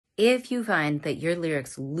If you find that your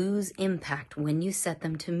lyrics lose impact when you set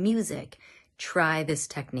them to music, try this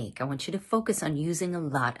technique. I want you to focus on using a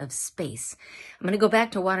lot of space. I'm going to go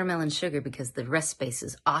back to Watermelon Sugar because the rest space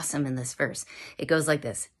is awesome in this verse. It goes like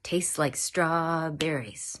this. Tastes like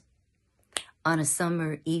strawberries on a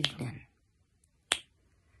summer evening.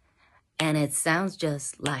 And it sounds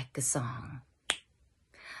just like a song.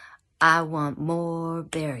 I want more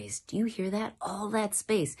berries. Do you hear that? All that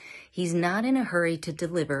space. He's not in a hurry to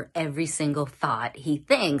deliver every single thought he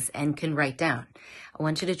thinks and can write down. I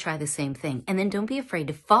want you to try the same thing. And then don't be afraid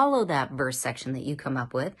to follow that verse section that you come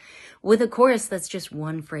up with a chorus that's just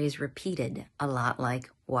one phrase repeated, a lot like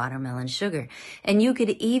Watermelon Sugar. And you could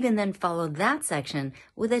even then follow that section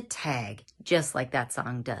with a tag, just like that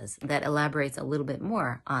song does, that elaborates a little bit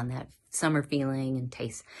more on that summer feeling and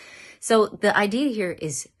taste. So the idea here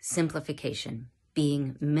is simplification,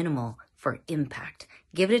 being minimal for impact.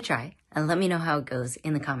 Give it a try and let me know how it goes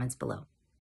in the comments below.